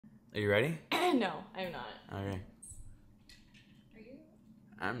Are you ready? No, I'm not. Okay. Are you?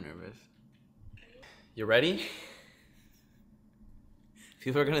 I'm nervous. You ready?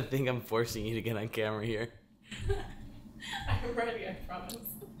 People are gonna think I'm forcing you to get on camera here. I'm ready, I promise.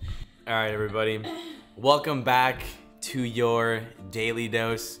 All right, everybody. Welcome back to your daily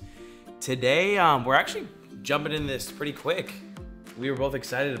dose. Today, we're actually jumping in this pretty quick. We were both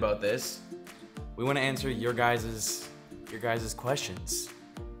excited about this. We want to answer your guys' questions.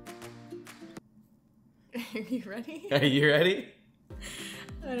 Are you ready? Are you ready?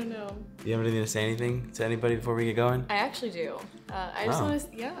 I don't know. Do you have anything to say anything to anybody before we get going? I actually do. I just want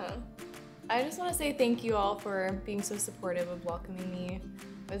to, I just want to say thank you all for being so supportive of welcoming me.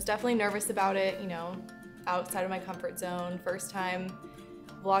 I was definitely nervous about it, you know, outside of my comfort zone. First time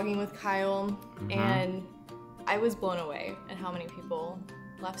vlogging with Kyle, and I was blown away at how many people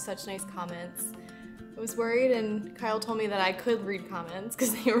left such nice comments. I was worried, and Kyle told me that I could read comments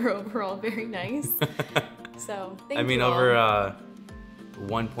because they were overall very nice. So thank you. I mean, all. over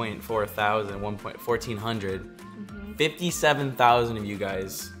 1,400, 57,000 of you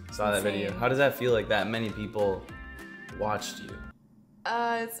guys saw that video. How does that feel? Like that many people watched you?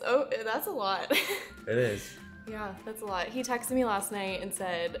 That's a lot. It is. Yeah, that's a lot. He texted me last night and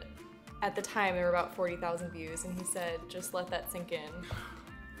said, at the time there were about 40,000 views, and he said, just let that sink in.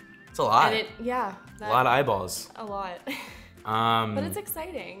 It's a lot. And a lot of eyeballs. A lot. But it's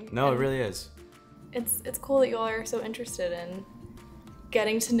exciting. No, it really is. It's cool that you all are so interested in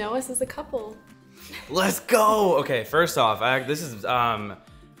getting to know us as a couple. Let's go. Okay, first off, this is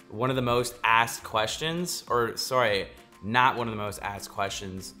one of the most asked questions, or sorry, not one of the most asked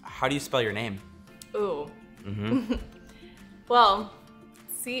questions. How do you spell your name? Ooh. Well,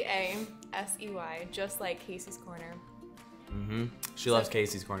 C-A-S-E-Y, just like Casey's Corner. She loves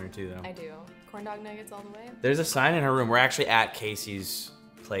Casey's Corner too, though. I do. Corn dog nuggets all the way. There's a sign in her room. We're actually at Casey's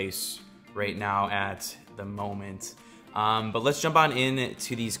place right now at the moment. But let's jump on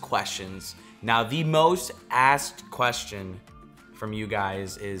into these questions. Now, the most asked question from you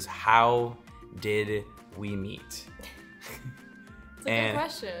guys is, how did we meet? It's a good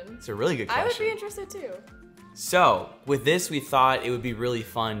question. It's a really good question. I would be interested too. So, with this, we thought it would be really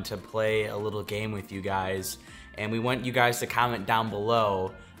fun to play a little game with you guys. And we want you guys to comment down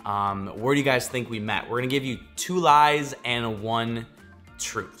below, where do you guys think we met? We're gonna give you 2 lies and 1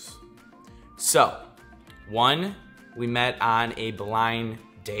 truth. So, 1, we met on a blind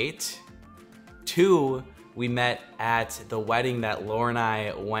date. 2, we met at the wedding that Laura and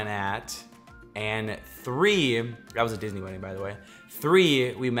I went at. And 3, that was a Disney wedding, by the way.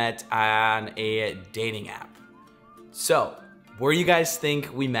 3, we met on a dating app. So, where do you guys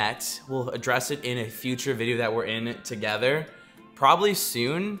think we met? We'll address it in a future video that we're in together. Probably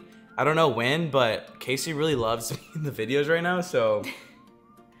soon. I don't know when, but Casey really loves to be in the videos right now, so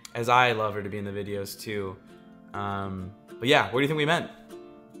as I love her to be in the videos too. But yeah, where do you think we met?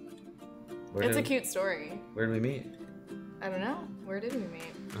 It's a cute story. Where did we meet? I don't know. Where did we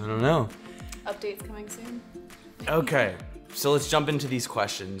meet? I don't know. Updates coming soon. Okay, so let's jump into these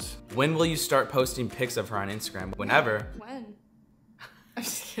questions. When will you start posting pics of her on Instagram? Whenever. When? I'm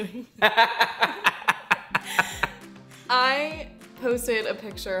just kidding. I posted a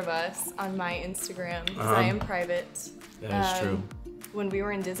picture of us on my Instagram because I am private. That is true. When we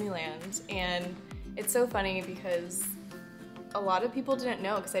were in Disneyland, and it's so funny because a lot of people didn't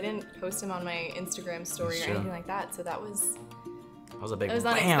know because I didn't post them on my Instagram story or anything like that. So that was a big it was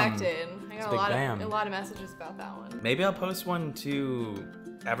bam. unexpected. I got a a lot of messages about that one. Maybe I'll post one to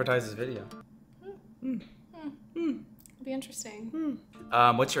advertise this video. It'd be interesting.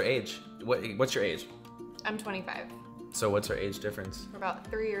 What's your age? What's your age? I'm 25. So what's our age difference? We're about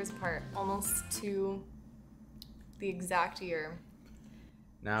 3 years apart, almost to the exact year.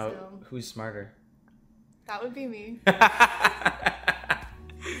 Now, So, who's smarter? that would be me.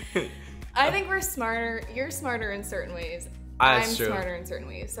 I think we're smarter. You're smarter in certain ways. I'm smarter in certain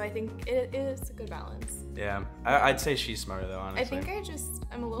ways. So I think it is a good balance. Yeah, I'd say she's smarter though, honestly. I think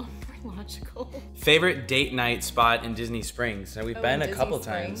I'm a little more logical. Favorite date night spot in Disney Springs? Now we've been a couple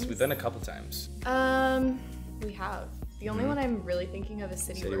times. Springs? We've been a couple times. We have. The only one I'm really thinking of is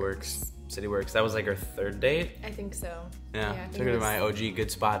CityWorks. CityWorks. That was like our 3rd date. I think so. Yeah, took her to my OG good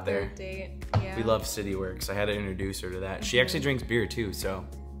spot there. 3rd date. Yeah. We love CityWorks. I had to introduce her to that. She actually drinks beer too, so.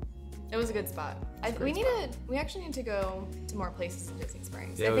 It was a good spot. We actually need to go to more places in Disney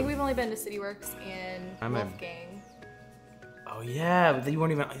Springs. Yeah, I think we've only been to CityWorks and Wolfgang. Oh yeah, but you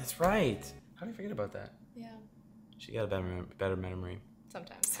weren't even. That's right. How did I forget about that? Yeah. She got a better memory.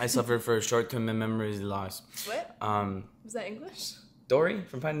 Sometimes. I suffer for short-term memory loss. What? Was that English? Dory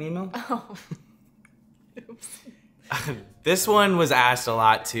from Finding Nemo. Oh. Oops. This one was asked a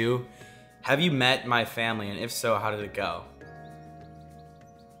lot too. Have you met my family, and if so, how did it go?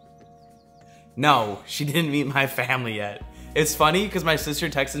 No, she didn't meet my family yet. It's funny because my sister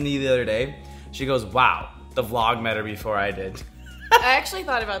texted me the other day. She goes, wow, the vlog met her before I did. I actually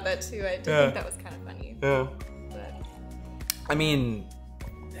thought about that too. I did think that was kind of funny. Yeah. But I mean,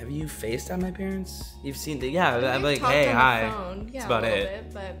 have you FaceTimed my parents? You've seen the, yeah, I'm like, talked hey, on the hi. phone. Yeah, That's about a little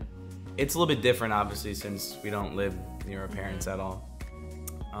it. bit, but It's a little bit different, obviously, since we don't live near our parents at all.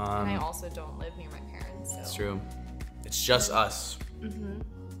 and I also don't live near my parents. So. It's true. It's just us. Mm-hmm.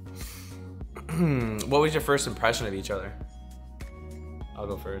 What was your first impression of each other? I'll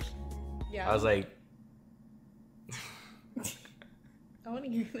go first. Yeah. I was like... I want to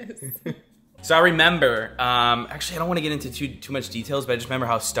hear this. So I remember, actually I don't want to get into too much details, but I just remember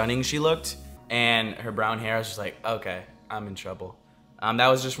how stunning she looked. And her brown hair, I was just like, okay, I'm in trouble. That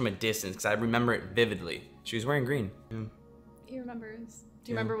was just from a distance, because I remember it vividly. She was wearing green. Yeah. He remembers.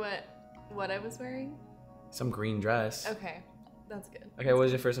 Do you remember what I was wearing? Some green dress. Okay, that's good. Okay, what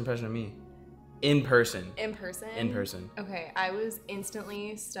was your first impression of me? In person. In person? In person. Okay, I was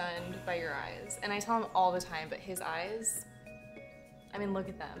instantly stunned by your eyes. And I tell him all the time, but his eyes, I mean, look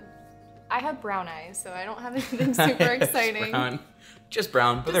at them. I have brown eyes, so I don't have anything super exciting. Just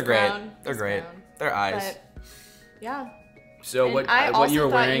brown, but they're great. They're great. They're eyes. But, yeah. So and what you were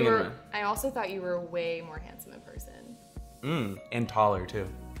wearing? I also thought you were way more handsome in person. And taller too.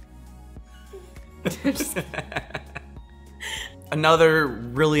 Another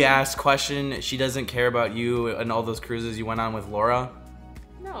really asked question. She doesn't care about you and all those cruises you went on with Laura?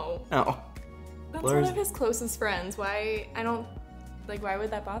 No. No. That's one of his closest friends. Why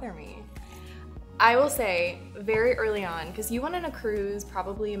would that bother me? I will say, very early on, because you went on a cruise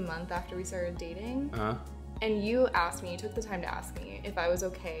probably a month after we started dating, and you asked me, you took the time to ask me if I was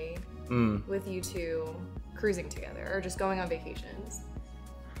okay with you two cruising together or just going on vacations.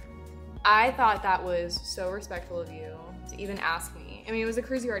 I thought that was so respectful of you to even ask me. I mean, it was a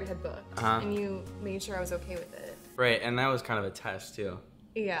cruise you already had booked, and you made sure I was okay with it. Right, and that was kind of a test too.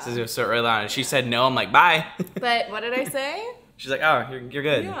 Yeah. Since it was so early on. And she said no, I'm like, bye. But what did I say? She's like, oh, you're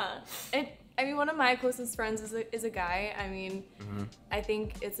good. Yeah. And I mean, one of my closest friends is a guy. I mean, I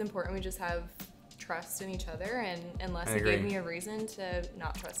think it's important we just have trust in each other, and unless he gave me a reason to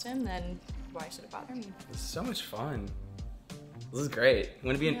not trust him, then why should it bother me? It's so much fun. This is great. You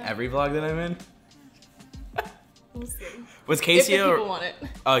want to be in every vlog that I'm in? We'll see. Was Casey? If the people want it.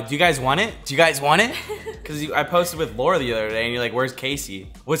 Oh, do you guys want it? Do you guys want it? Because I posted with Laura the other day, and you're like, "Where's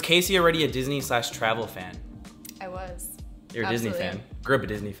Casey?" Was Casey already a Disney/travel fan? I was. You're a Disney fan. Grew up a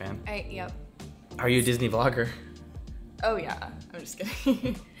Disney fan. Yep. Are you a Disney vlogger? Oh yeah. I'm just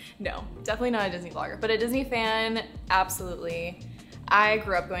kidding. No, definitely not a Disney vlogger, but a Disney fan, absolutely. I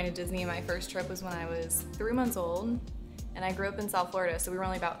grew up going to Disney. My first trip was when I was 3 months old, and I grew up in South Florida, so we were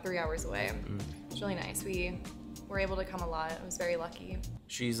only about 3 hours away. It's really nice. We were able to come a lot. I was very lucky.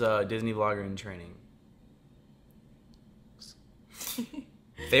 She's a Disney vlogger in training.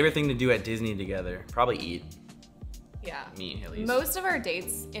 Favorite thing to do at Disney together? Probably eat. Yeah. Me, at least. Most of our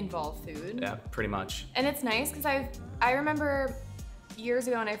dates involve food. Yeah, pretty much. And it's nice because I remember years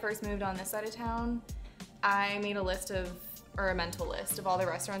ago when I first moved on this side of town, I made a mental list of all the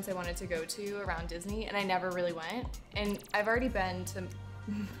restaurants I wanted to go to around Disney, and I never really went. And I've already been to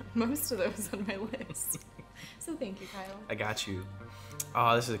most of those on my list. So thank you, Kyle. I got you.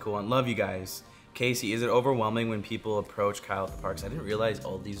 Oh, this is a cool one. Love you guys. Casey, is it overwhelming when people approach Kyle at the parks? I didn't realize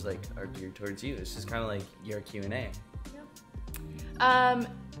all these are geared towards you. It's just kind of like your Q&A. Yep.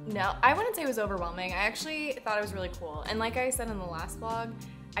 No, I wouldn't say it was overwhelming. I actually thought it was really cool. And like I said in the last vlog,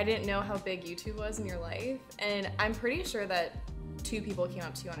 I didn't know how big YouTube was in your life. And I'm pretty sure that 2 people came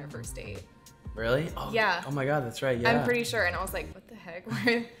up to you on our first date. Really? Oh, yeah. Oh my God, that's right, yeah. I'm pretty sure. And I was like, what the heck?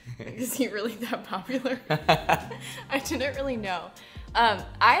 Is he really that popular? I didn't really know.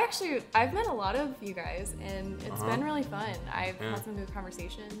 I've met a lot of you guys, and it's been really fun. I've had some good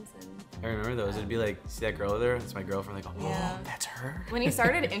conversations. And I remember those. It'd be like, see that girl there? That's my girlfriend. Like, oh, that's her. When he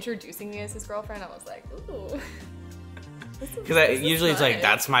started introducing me as his girlfriend, I was like, ooh. Because usually it's like,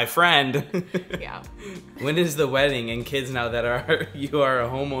 that's my friend. Yeah. When is the wedding and kids now that you are a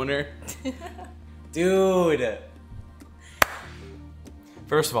homeowner? Dude.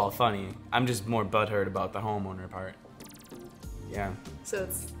 First of all, funny. I'm just more butthurt about the homeowner part. Yeah. So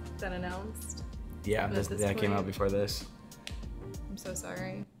it's been announced? Yeah, that came out before this. I'm so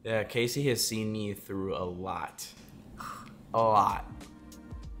sorry. Yeah, Casey has seen me through a lot. A lot.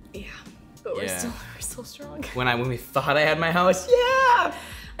 Yeah. But we're still strong. When we thought I had my house, yeah.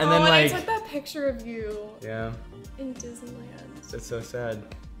 And then I took that picture of you. Yeah. In Disneyland. That's so sad.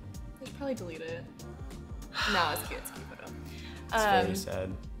 I should probably delete it. No, it's cute. It's a cute photo. It's very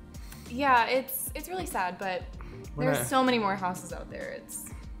sad. Yeah, it's really sad, but there's so many more houses out there. It's,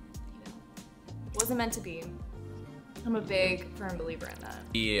 wasn't meant to be. I'm a big, firm believer in that.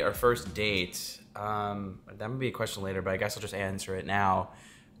 Our first date, that might be a question later, but I guess I'll just answer it now,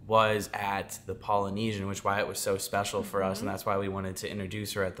 was at the Polynesian, which why it was so special for us, and that's why we wanted to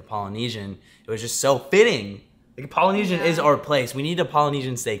introduce her at the Polynesian. It was just so fitting. Like, Polynesian is our place. We need a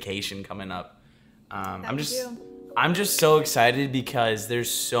Polynesian staycation coming up. I'm just so excited because there's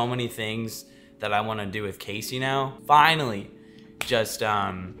so many things that I want to do with Casey now. Finally, just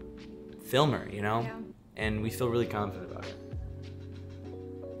film her, you know? Yeah. And we feel really confident about it.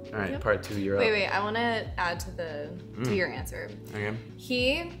 All right, part 2, you're up. Wait, I want to add to your answer.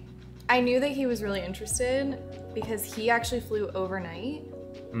 Okay. I knew that he was really interested because he actually flew overnight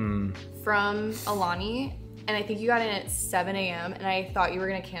from Alani, and I think you got in at 7 a.m. and I thought you were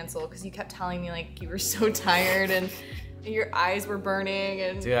gonna cancel because you kept telling me like you were so tired and your eyes were burning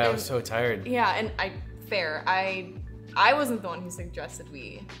and. Dude, I was so tired. Yeah, and I wasn't the one who suggested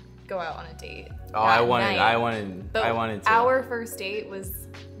we go out on a date. Oh, I wanted to. Our first date was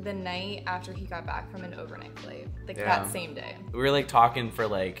the night after he got back from an overnight flight, like that same day. We were like talking for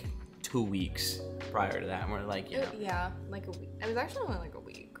like 2 weeks prior to that, and we're like, yeah, like a week. It was actually only like a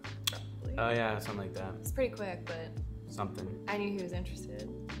week, probably. Oh yeah, something like that. It's pretty quick, but something. I knew he was interested,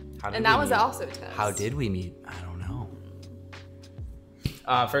 and that was also a test. How did we meet? I don't know.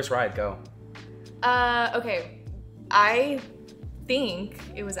 First ride, go. Okay, I think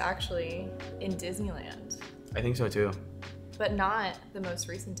it was actually in Disneyland. I think so too. But not the most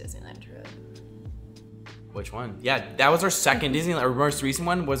recent Disneyland trip. Which one? Yeah, that was our second Disneyland. Our most recent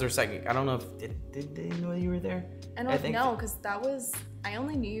one was our second. I don't know if did they know you were there? I don't know, because I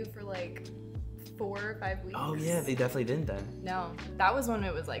only knew you for like 4 or 5 weeks. Oh yeah, they definitely didn't then. No, that was when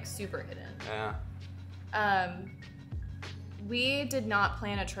it was like super hidden. Yeah. We did not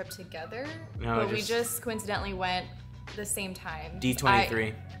plan a trip together, but we just coincidentally went the same time.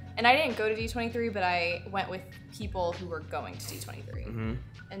 D23. And I didn't go to D23, but I went with people who were going to D23.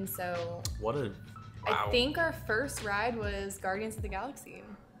 And so I think our first ride was Guardians of the Galaxy.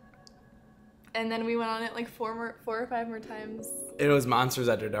 And then we went on it like 4 or 5 more times. It was Monsters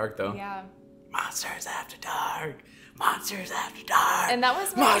After Dark though. Yeah. Monsters After Dark. Monsters After Dark. And that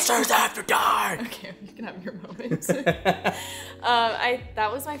was Monsters After Dark. Okay, you can have your moment. That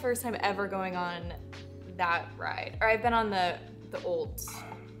was my first time ever going on that ride. Or I've been on the old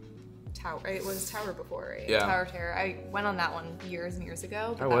tower. It was Tower before, right? Yeah. Tower Terror. I went on that one years and years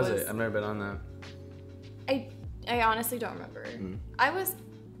ago. How was it? I've never been on that. I honestly don't remember. I was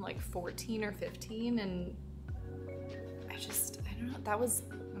like 14 or 15, and I don't know. That was,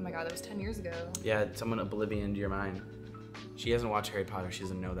 oh my god, that was 10 years ago. Yeah, someone oblivion to your mind. She hasn't watched Harry Potter. She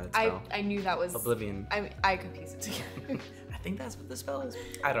doesn't know that spell. I knew that was oblivion. I could piece it together. I think that's what the spell is.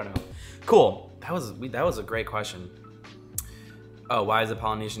 I don't know. Cool. That was a great question. Oh, why is the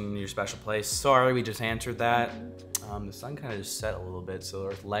Polynesian your special place? Sorry, we just answered that. The sun kind of just set a little bit, so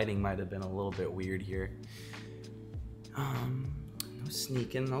our lighting might have been a little bit weird here. No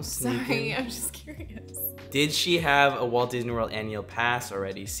sneaking, no sneaking. Sorry, I'm just curious. Did she have a Walt Disney World annual pass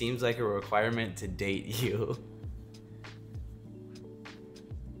already? Seems like a requirement to date you.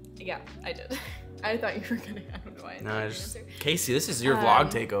 Yeah, I did. I thought you were gonna. I don't know why. Casey, this is your vlog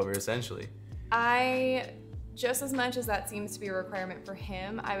takeover, essentially. Just as much as that seems to be a requirement for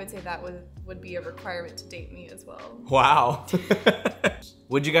him, I would say that would be a requirement to date me as well. Wow.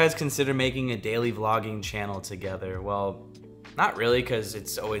 Would you guys consider making a daily vlogging channel together? Well, not really, because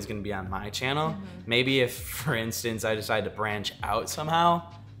it's always going to be on my channel. Maybe if, for instance, I decide to branch out somehow,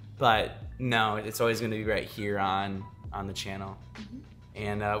 but no, it's always going to be right here on the channel.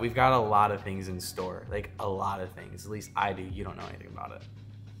 And we've got a lot of things in store, like a lot of things. At least I do. You don't know anything about it.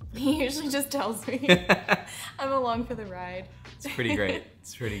 He usually just tells me. I'm along for the ride. It's pretty great.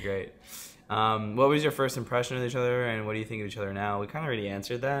 It's pretty great. What was your first impression of each other, and what do you think of each other now? We kind of already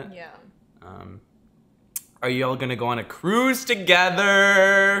answered that. Yeah. Are you all gonna go on a cruise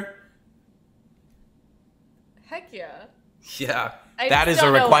together? Heck yeah. Yeah. That is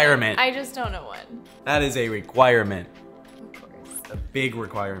a requirement. I just don't know when. That is a requirement. Of course. A big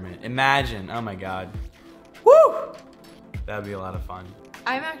requirement. Imagine. Oh my god. Woo! That'd be a lot of fun.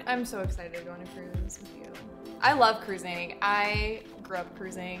 I'm so excited to go on a cruise with you. I love cruising. I grew up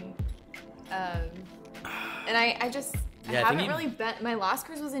cruising. And I haven't really been. My last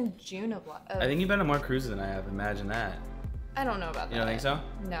cruise was in June of. I think you've been on more cruises than I have. Imagine that. I don't know about that. You don't think so?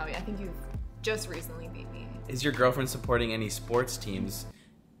 No, I think you've just recently beat me. Is your girlfriend supporting any sports teams?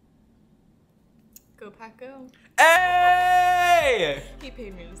 Go Pack Go. Hey! He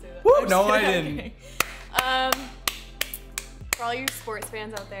paid me to say that. Woo! No, I didn't. For all you sports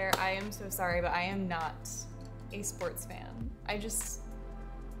fans out there, I am so sorry, but I am not a sports fan.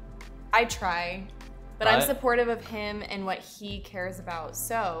 I try, but I'm supportive of him and what he cares about.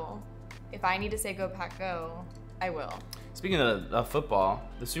 So if I need to say go Pack go, I will. Speaking of football,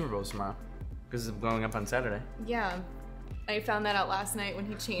 the Super Bowl's tomorrow because it's going up on Saturday. Yeah. I found that out last night when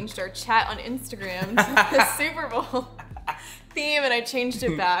he changed our chat on Instagram to the Super Bowl theme, and I changed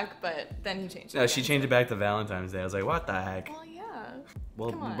it back, but then he changed it. No, she changed it back to Valentine's Day. I was like, what the heck? Well, yeah.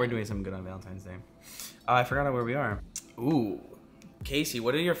 Well, we're doing something good on Valentine's Day. I forgot where we are. Ooh. Casey,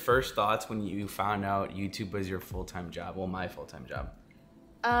 what are your first thoughts when you found out YouTube was your full-time job? Well, my full-time job.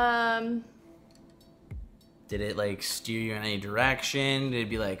 Did it like steer you in any direction? Did it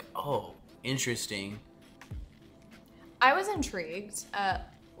be like, oh, interesting? I was intrigued.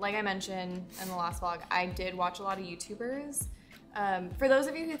 Like I mentioned in the last vlog, I did watch a lot of YouTubers. For those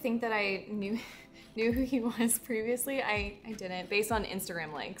of you who think that I knew who he was previously, I didn't, based on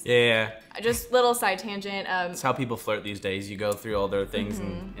Instagram links. Yeah. Just little side tangent. It's how people flirt these days. You go through all their things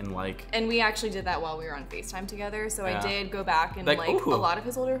and like. And we actually did that while we were on FaceTime together, so I did go back and like a lot of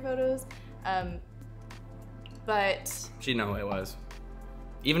his older photos. But she didn't know who it was.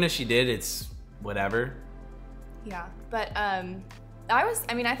 Even if she did, it's whatever. Yeah, but I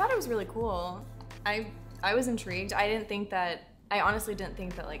thought it was really cool. I was intrigued. I honestly didn't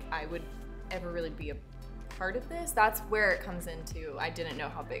think that like I would ever really be a part of this. That's where it comes into. I didn't know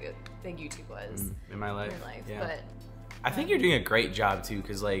how big YouTube was in my life. Yeah. But I think you're doing a great job too,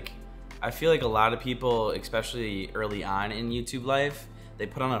 because like I feel like a lot of people, especially early on in YouTube life, they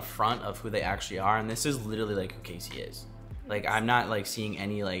put on a front of who they actually are, and this is literally like who Casey is. Like I'm not like seeing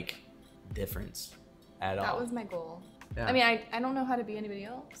any like difference at all. That was my goal. Yeah. I mean, I don't know how to be anybody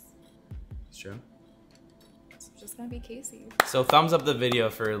else. It's true. It's just gonna be Casey. So thumbs up the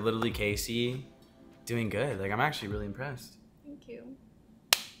video for literally Casey doing good. Like I'm actually really impressed. Thank you.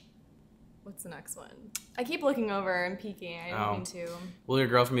 What's the next one? I keep looking over and peeking. I didn't mean to. Will your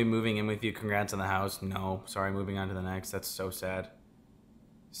girlfriend be moving in with you? Congrats on the house. No. Sorry, moving on to the next. That's so sad.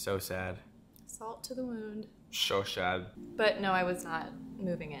 So sad. Salt to the wound. So sad. But no, I was not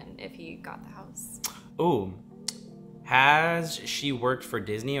moving in if he got the house. Ooh. Has she worked for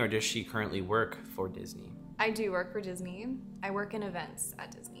Disney or does she currently work for Disney? I do work for Disney. I work in events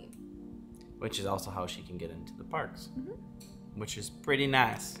at Disney. Which is also how she can get into the parks. Which is pretty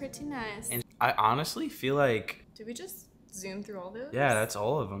nice. Pretty nice. And I honestly feel like... Did we just zoom through all those? Yeah, that's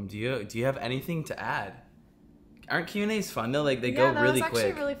all of them. Do you have anything to add? Aren't Q&As fun though? Like they go really quick. Yeah, that was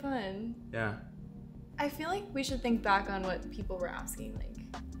actually really fun. Yeah. I feel like we should think back on what people were asking like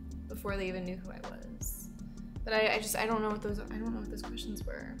before they even knew who I was. But I don't know what those questions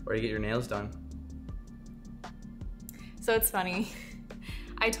were. Where do you get your nails done? So it's funny.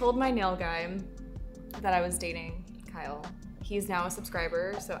 I told my nail guy that I was dating Kyle. He's now a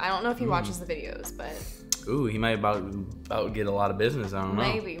subscriber, so I don't know if he watches the videos, but ooh, he might about get a lot of business. I don't know.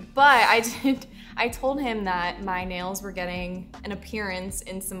 Maybe, but I told him that my nails were getting an appearance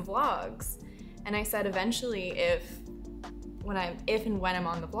in some vlogs, and I said eventually, if and when I'm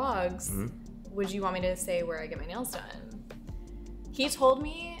on the vlogs, would you want me to say where I get my nails done? He told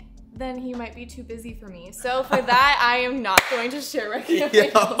me then he might be too busy for me. So for that, I am not going to share where I get my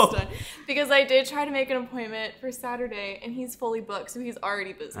nails done, because I did try to make an appointment for Saturday, and he's fully booked, so he's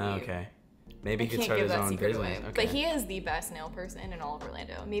already busy. Okay. Maybe he could start his own business. Okay. But he is the best nail person in all of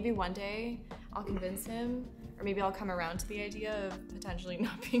Orlando. Maybe one day I'll convince him, or maybe I'll come around to the idea of potentially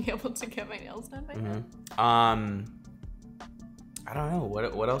not being able to get my nails done by him. I don't know.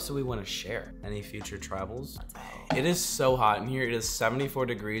 What else do we want to share? Any future travels? It is so hot in here. It is 74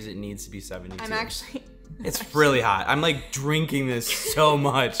 degrees. It needs to be 72. I'm actually... It's really hot. I'm like drinking this so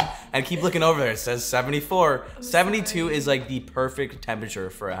much. I keep looking over there. It says 74. 72 is like the perfect temperature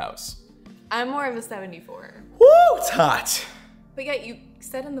for a house. I'm more of a 74. Woo, it's hot. But yeah, you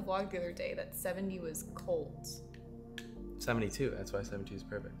said in the vlog the other day that 70 was cold. 72. That's why 72 is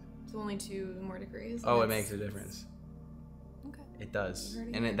perfect. So only 2 more degrees? Oh, it makes a difference. Okay. It does.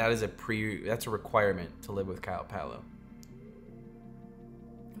 And that's a requirement to live with Kwpallo.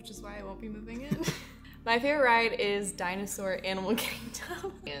 Which is why I won't be moving in. My favorite ride is Dinosaur Animal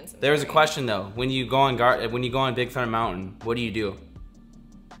Kingdom. There was a question though. When you go on Big Thunder Mountain, what do you do?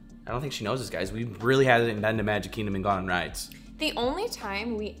 I don't think she knows this, guys. We really haven't been to Magic Kingdom and gone on rides. The only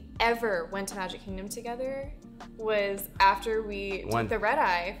time we ever went to Magic Kingdom together was after we took the red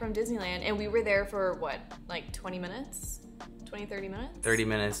eye from Disneyland, and we were there for what, like 20 minutes? 20, 30 minutes? 30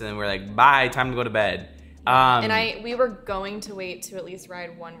 minutes, and then we're like, bye, time to go to bed. And we were going to wait to at least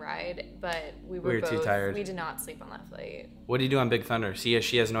ride one ride, but we were both too tired. We did not sleep on that flight. What do you do on Big Thunder? She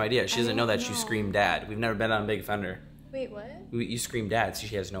has no idea. She doesn't know that you scream dad. We've never been on Big Thunder. Wait, what? You scream dad, so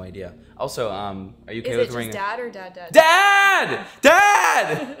she has no idea. Also, are you okay with wearing? Is it just dad or dad? Dad!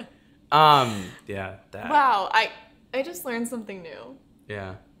 Dad! Yeah, dad. Wow, I just learned something new.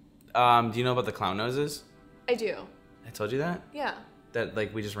 Yeah. Do you know about the clown noses? I do. I told you that? Yeah. That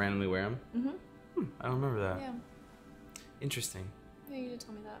like we just randomly wear them? Mm-hmm. I don't remember that. Yeah. Interesting. Yeah, you did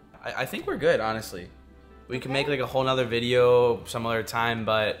tell me that. I think we're good, honestly. We can make like a whole nother video some other time,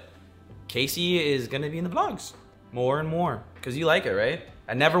 but Casey is gonna be in the vlogs more and more because you like it, right?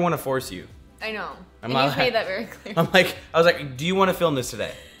 I never want to force you. I know. And you've made that very clear. I was like, do you want to film this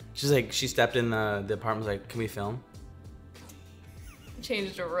today? She's like, she stepped in the apartment, was like, can we film?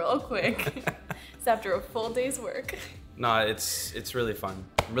 Changed it real quick. It's after a full day's work. No, it's really fun.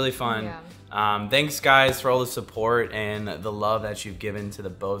 Really fun. Yeah. Thanks guys for all the support and the love that you've given to the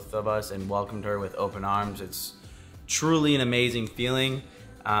both of us and welcomed her with open arms. It's truly an amazing feeling.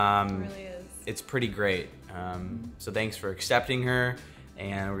 It really is. It's pretty great. So thanks for accepting her,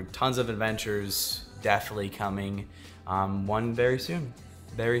 and tons of adventures definitely coming. One very soon.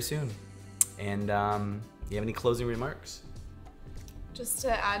 Very soon. And you have any closing remarks? Just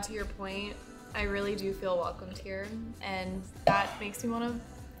to add to your point, I really do feel welcomed here, and that makes me want to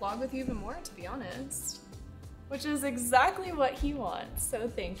vlog with you even more, to be honest. Which is exactly what he wants, so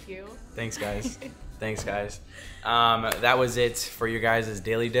thank you. Thanks, guys. Thanks, guys. That was it for your guys'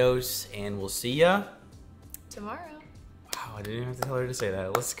 daily dose, and we'll see ya tomorrow. Wow, I didn't even have to tell her to say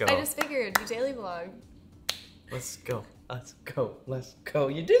that. Let's go. I just figured, you daily vlog. Let's go. Let's go. Let's go.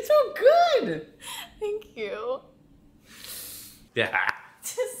 You did so good. Thank you. Yeah.